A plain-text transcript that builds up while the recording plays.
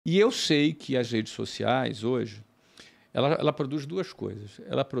E eu sei que as redes sociais, hoje, ela produz duas coisas.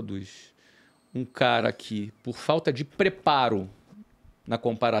 Ela produz um cara que, por falta de preparo na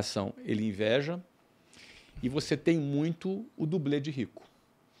comparação, ele inveja. E você tem muito o dublê de rico.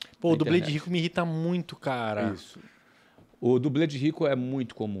 Pô, o dublê de rico me irrita muito, cara. Isso. O dublê de rico é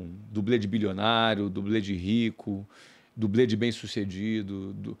muito comum. Dublê de bilionário, dublê de rico, dublê de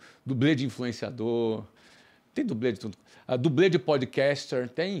bem-sucedido, dublê de influenciador. Tem dublê de tudo. Dublê de podcaster.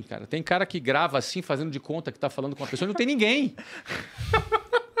 Tem, cara. Tem cara que grava assim, fazendo de conta que está falando com uma pessoa e não tem ninguém.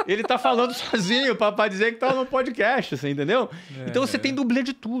 Ele tá falando sozinho para dizer que tá no podcast, você entendeu? Então você tem dublê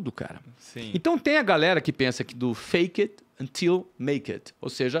de tudo, cara. Sim. Então tem a galera que pensa que do fake it until make it. Ou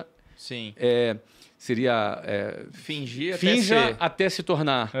seja, Sim. Seria... Fingir finja até se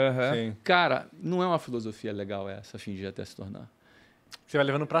tornar. Sim. Cara, não é uma filosofia legal essa, fingir até se tornar. Você vai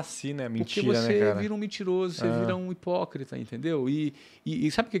levando pra si, né? Mentira, porque você né, cara? vira um mentiroso, você vira um hipócrita, entendeu?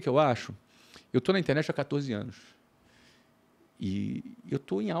 E sabe o que eu acho? Eu tô na internet há 14 anos. E eu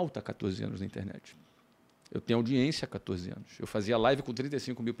tô em alta há 14 anos na internet. Eu tenho audiência há 14 anos. Eu fazia live com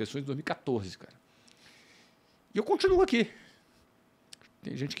 35 mil pessoas em 2014, cara. E eu continuo aqui.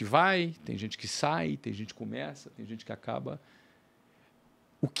 Tem gente que vai, tem gente que sai, tem gente que começa, tem gente que acaba.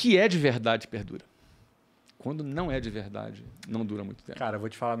 O que é de verdade perdura. Quando não é de verdade, não dura muito tempo. Cara, eu vou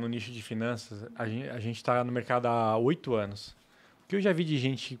te falar, no nicho de finanças, a gente está no mercado há 8 anos. O que eu já vi de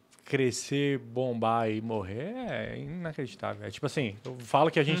gente crescer, bombar e morrer é inacreditável. É tipo assim, eu falo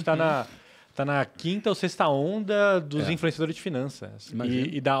que a gente está na quinta ou sexta onda dos influenciadores de finanças.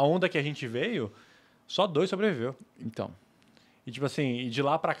 E da onda que a gente veio, só 2 sobreviveu. Então... E tipo assim, de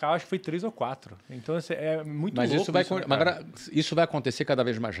lá para cá, eu acho que foi 3 ou 4. Então é muito louco isso vai acontecer cada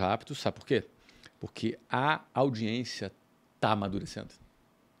vez mais rápido, sabe por quê? Porque a audiência está amadurecendo.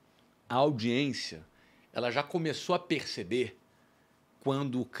 A audiência, ela já começou a perceber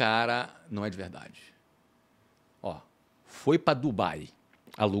quando o cara não é de verdade. Ó, foi para Dubai,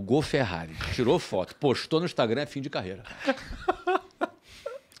 alugou Ferrari, tirou foto, postou no Instagram, é fim de carreira.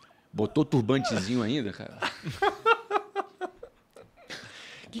 Botou turbantezinho ainda, cara.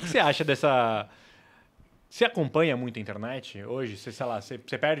 O que você acha dessa... Você acompanha muito a internet hoje? Você, sei lá, você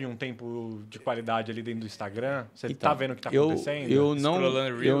perde um tempo de qualidade ali dentro do Instagram? Você tá vendo o que tá acontecendo?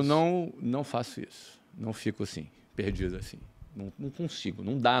 Eu não faço isso. Não fico assim, perdido assim. Não consigo,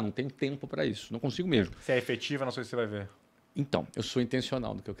 não dá, não tenho tempo para isso. Não consigo mesmo. Se é efetiva, não sei se você vai ver. Então, eu sou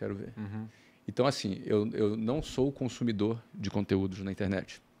intencional no que eu quero ver. Então, assim, eu não sou consumidor de conteúdos na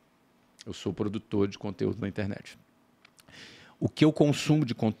internet. Eu sou produtor de conteúdo na internet. O que eu consumo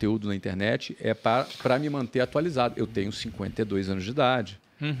de conteúdo na internet é para me manter atualizado. Eu tenho 52 anos de idade.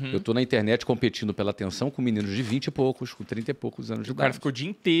 Eu estou na internet competindo pela atenção com meninos de 20 e poucos, com 30 e poucos anos de idade. O cara ficou o dia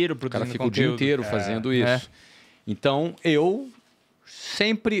inteiro produzindo conteúdo. O dia inteiro fazendo isso. Então, eu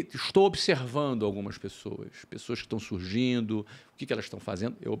sempre estou observando algumas pessoas que estão surgindo, o que elas estão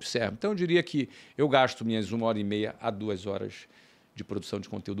fazendo, eu observo. Então, eu diria que eu gasto minhas 1h30 a 2 horas de produção de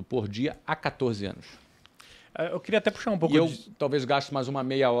conteúdo por dia há 14 anos. Eu queria até puxar um pouco talvez gaste mais uma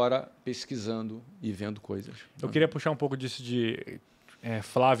meia hora pesquisando e vendo coisas. Eu queria puxar um pouco disso de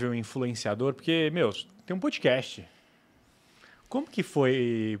Flávio influenciador, porque, tem um podcast. Como que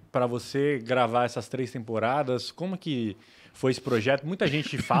foi para você gravar essas 3 temporadas? Como que foi esse projeto? Muita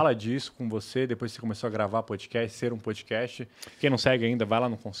gente fala disso com você, depois que você começou a gravar podcast, ser um podcast. Quem não segue ainda, vai lá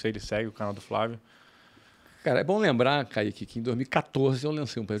no Conselho e segue o canal do Flávio. Cara, é bom lembrar, Kaique, que em 2014 eu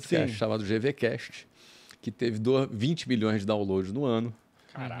lancei um podcast chamado GVCast, que teve 20 milhões de downloads no ano.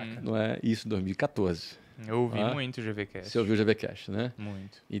 Caraca. Não é isso em 2014. Eu ouvi muito o GVCast. Você ouviu o GVCast, né?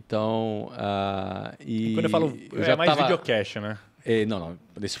 Muito. Então... E quando eu falo... mais videocast, né? Não.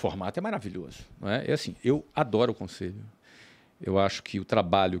 Esse formato é maravilhoso. Não é? É assim, eu adoro o Conselho. Eu acho que o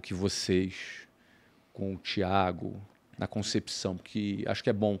trabalho que vocês, com o Thiago, na concepção, que acho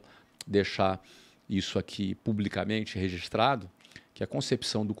que é bom deixar isso aqui publicamente registrado, que a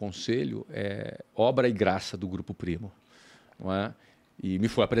concepção do Conselho é obra e graça do Grupo Primo. Não é? E me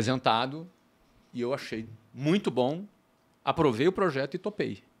foi apresentado e eu achei muito bom, aprovei o projeto e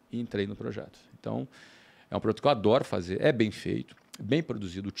topei. E entrei no projeto. Então, é um projeto que eu adoro fazer, é bem feito, bem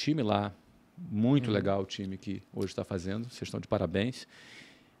produzido. O time lá, muito legal o time que hoje está fazendo, vocês estão de parabéns.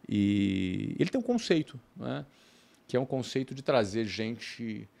 E ele tem um conceito, não é? Que é um conceito de trazer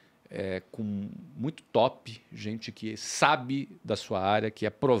gente... com muito top, gente que sabe da sua área, que é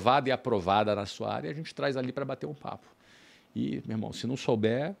provada e aprovada na sua área, a gente traz ali para bater um papo. E, meu irmão, se não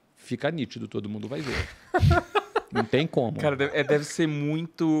souber, fica nítido, todo mundo vai ver. Não tem como. Cara, deve ser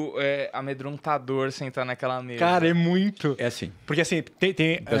muito amedrontador sentar naquela mesa. Cara, é muito. É assim. Porque assim,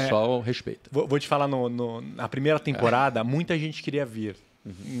 o pessoal respeita. Vou te falar, na primeira temporada, muita gente queria vir.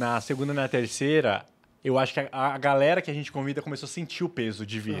 Na segunda e na terceira, eu acho que a galera que a gente convida começou a sentir o peso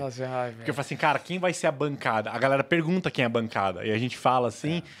de vir. Nossa, Porque eu falo assim, cara, quem vai ser a bancada? A galera pergunta quem é a bancada. E a gente fala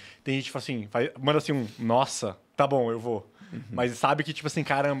assim, tem gente que fala assim, manda assim nossa, tá bom, eu vou. Mas sabe que, tipo assim,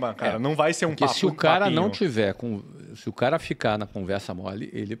 caramba, cara, não vai ser um Porque papo. se o cara papinho. não tiver, se o cara ficar na conversa mole,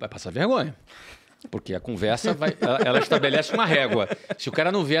 ele vai passar vergonha. Porque a conversa ela estabelece uma régua. Se o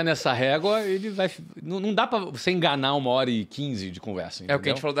cara não vier nessa régua, ele vai. Não dá pra você enganar 1h15 de conversa. Entendeu? É o que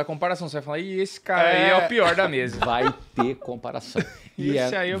a gente falou da comparação. Você vai falar, e esse cara aí é o pior da mesa. Vai ter comparação.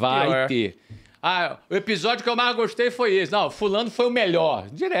 Esse aí é o vai pior. ter. Ah, o episódio que eu mais gostei foi esse. Não, fulano foi o melhor.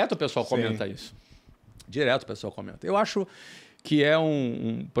 Direto o pessoal comenta isso. Direto o pessoal comenta. Eu acho que é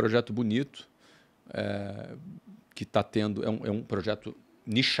um projeto bonito, que está tendo. É um projeto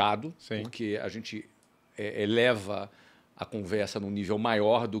nichado, porque a gente eleva a conversa num nível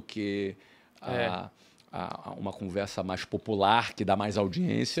maior do que uma conversa mais popular, que dá mais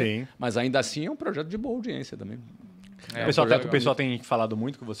audiência. Sim. Mas ainda assim é um projeto de boa audiência também. O pessoal tem falado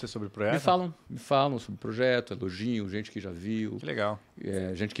muito com você sobre o projeto? Me falam sobre o projeto, elogiam, gente que já viu. Que legal.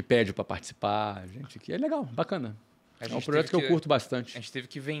 Gente que pede para participar, gente que... É legal, bacana. É um projeto que eu curto bastante. A gente teve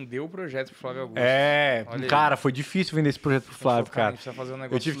que vender o projeto pro Flávio Augusto. Cara, foi difícil vender esse projeto pro Flávio, cara.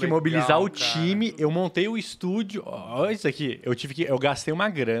 Eu tive que mobilizar o time, eu montei o estúdio. Olha isso aqui. Eu gastei uma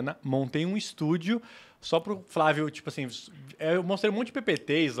grana, montei um estúdio só pro Flávio, tipo assim, eu mostrei um monte de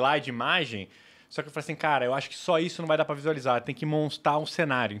PPT, slide, imagem. Só que eu falei assim, cara, eu acho que só isso não vai dar para visualizar, tem que montar um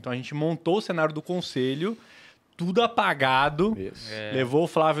cenário. Então a gente montou o cenário do conselho, tudo apagado, levou o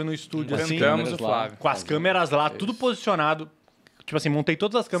Flávio no estúdio assim, o Flávio. com as câmeras lá, tudo posicionado. Tipo assim, montei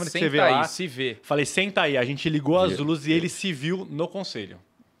todas as câmeras que você vê aí, lá. se vê. Falei, senta aí. A gente ligou as luzes e ele se viu no conselho.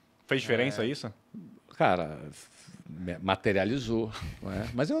 Fez diferença isso? Cara, materializou. Não é?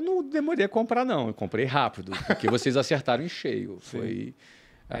 Mas eu não demorei a comprar, não. Eu comprei rápido, porque vocês acertaram em cheio. Foi...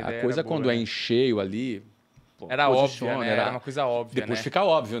 A coisa quando é em cheio ali... Pô, era óbvio, né? Era uma coisa óbvia, depois né? fica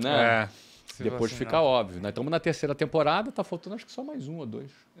óbvio, né? Depois assim, fica óbvio. Nós estamos na terceira temporada, tá faltando acho que só mais 1 ou 2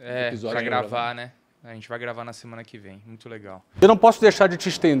 episódios. Pra gravar, né? A gente vai gravar na semana que vem. Muito legal. Eu não posso deixar de te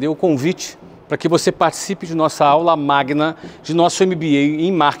estender o convite para que você participe de nossa aula magna de nosso MBA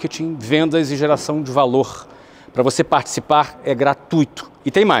em Marketing, Vendas e Geração de Valor. Para você participar é gratuito.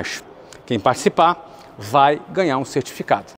 E tem mais. Quem participar vai ganhar um certificado.